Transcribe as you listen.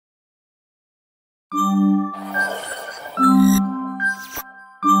Hello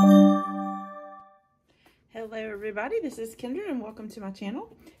everybody, this is Kendra and welcome to my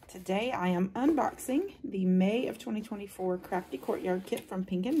channel. Today I am unboxing the May of 2024 Crafty Courtyard Kit from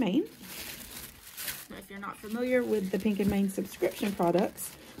Pink & Main. Now, if you're not familiar with the Pink & Main subscription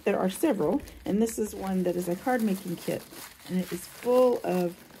products, there are several, and this is one that is a card making kit, and it is full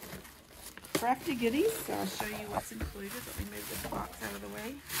of crafty goodies. So I'll show you what's included. Let me move this box out of the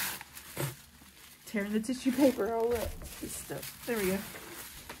way. Tearing the tissue paper all up. This stuff. There we go.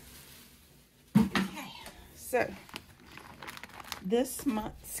 Okay, so this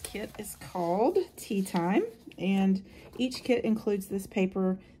month's kit is called Tea Time, and each kit includes this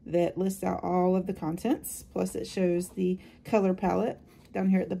paper that lists out all of the contents, plus it shows the color palette down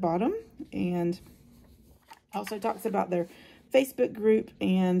here at the bottom, and also talks about their Facebook group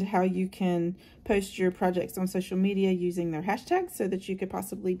and how you can post your projects on social media using their hashtags so that you could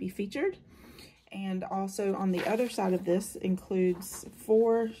possibly be featured. And also on the other side of this includes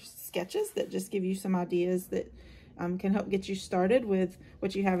 4 sketches that just give you some ideas that can help get you started with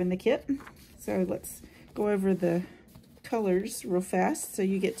what you have in the kit. So let's go over the colors real fast. So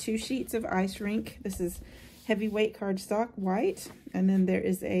you get 2 sheets of ice rink. This is heavyweight cardstock, white. And then there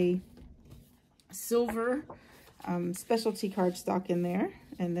is a silver specialty cardstock in there.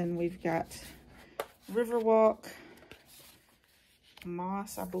 And then we've got Riverwalk,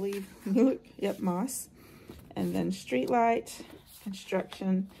 moss, I believe. Yep, moss. And then streetlight,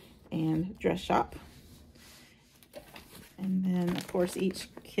 construction, and dress shop. And then, of course, each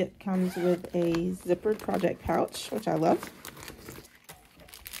kit comes with a zippered project pouch, which I love.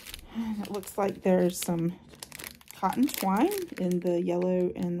 And it looks like there's some cotton twine in the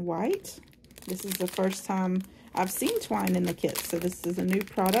yellow and white. This is the first time I've seen twine in the kit, so this is a new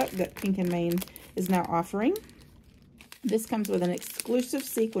product that Pink & Main is now offering. This comes with an exclusive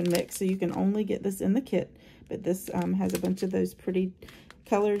sequin mix, so you can only get this in the kit. But this has a bunch of those pretty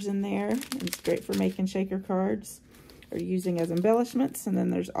colors in there. And it's great for making shaker cards or using as embellishments. And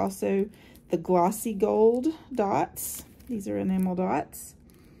then there's also the glossy gold dots. These are enamel dots.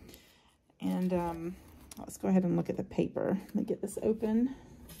 And let's go ahead and look at the paper. Let me get this open.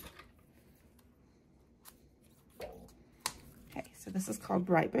 Okay, so this is called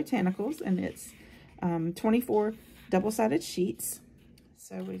Bright Botanicals, and it's 24 double-sided sheets.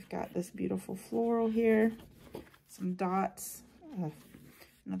 So we've got this beautiful floral here, some dots,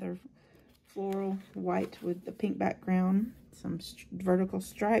 another floral white with the pink background, some vertical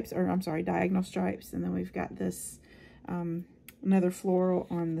stripes, or I'm sorry, diagonal stripes, and then we've got this another floral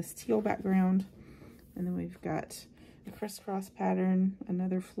on this teal background, and then we've got a crisscross pattern,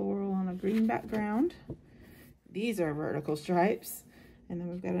 another floral on a green background. These are vertical stripes, and then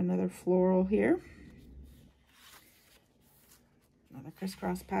we've got another floral here. Another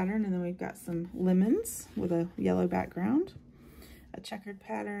crisscross pattern, and then we've got some lemons with a yellow background, a checkered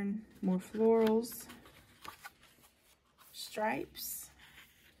pattern, more florals, stripes,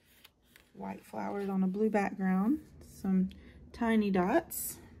 white flowers on a blue background, some tiny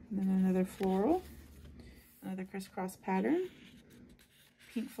dots, and then another floral, another crisscross pattern,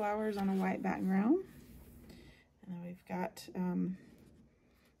 pink flowers on a white background, and then we've got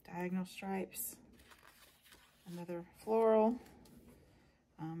diagonal stripes, another floral,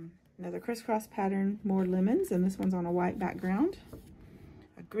 another crisscross pattern, more lemons, and this one's on a white background,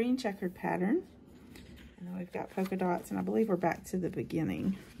 a green checkered pattern, and then we've got polka dots, and I believe we're back to the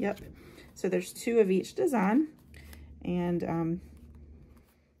beginning. Yep. So there's 2 of each design, and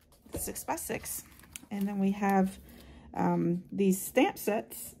 6 by 6. And then we have these stamp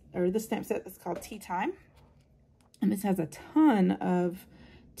sets, or this stamp set that's called Tea Time, and this has a ton of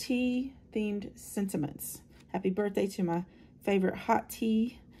tea themed sentiments. Happy birthday to my favorite hot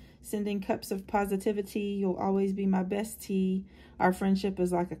tea, sending cups of positivity, you'll always be my best tea, our friendship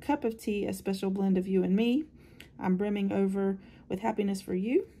is like a cup of tea, a special blend of you and me, I'm brimming over with happiness for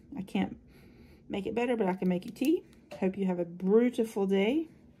you, I can't make it better, but I can make you tea, hope you have a beautiful day,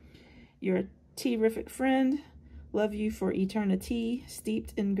 you're a tea-rific friend, love you for eternity,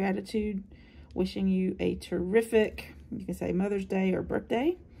 steeped in gratitude, wishing you a terrific, you can say Mother's Day or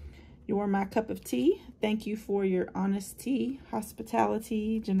birthday. You're my cup of tea. Thank you for your honesty,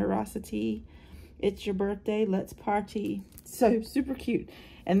 hospitality, generosity. It's your birthday. Let's party. So super cute.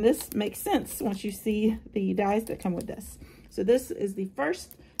 And this makes sense once you see the dies that come with this. So this is the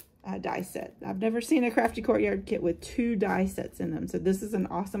first die set. I've never seen a Crafty Courtyard kit with 2 die sets in them. So this is an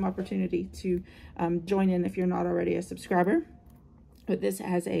awesome opportunity to join in if you're not already a subscriber. But this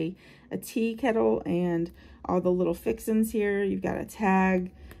has a tea kettle and all the little fixins here. You've got a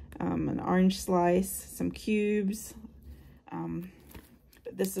tag, an orange slice, some cubes,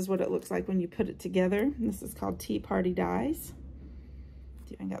 But this is what it looks like when you put it together. This is called Tea Party Dies.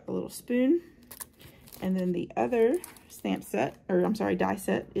 I got the little spoon. And then the other stamp set, or I'm sorry, die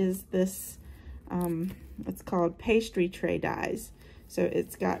set is this, it's called Pastry Tray Dies. So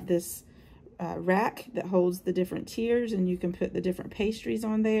it's got this rack that holds the different tiers, and you can put the different pastries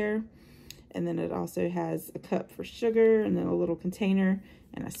on there. And then it also has a cup for sugar, and then a little container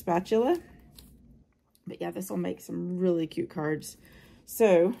and a spatula. But yeah, this will make some really cute cards.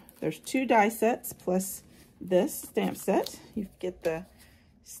 So there's 2 die sets plus this stamp set. You get the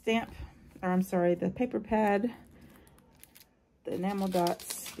stamp, or I'm sorry, the paper pad, the enamel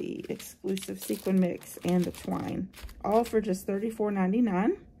dots, the exclusive sequin mix, and the twine, all for just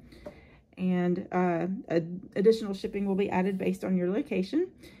 $34.99. And additional shipping will be added based on your location.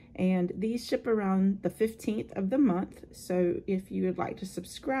 And these ship around the 15th of the month. So if you would like to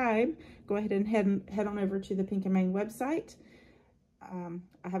subscribe, go ahead and head on over to the Pink and Main website.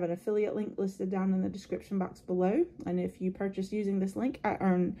 I have an affiliate link listed down in the description box below. And if you purchase using this link, I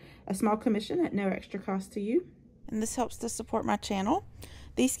earn a small commission at no extra cost to you. And this helps to support my channel.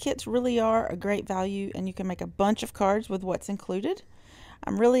 These kits really are a great value, and you can make a bunch of cards with what's included.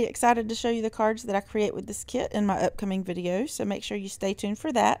 I'm really excited to show you the cards that I create with this kit in my upcoming videos, so make sure you stay tuned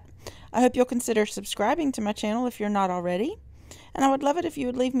for that. I hope you'll consider subscribing to my channel if you're not already. And I would love it if you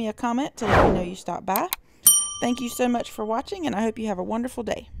would leave me a comment to let me know you stopped by. Thank you so much for watching, and I hope you have a wonderful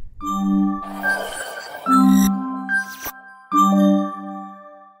day.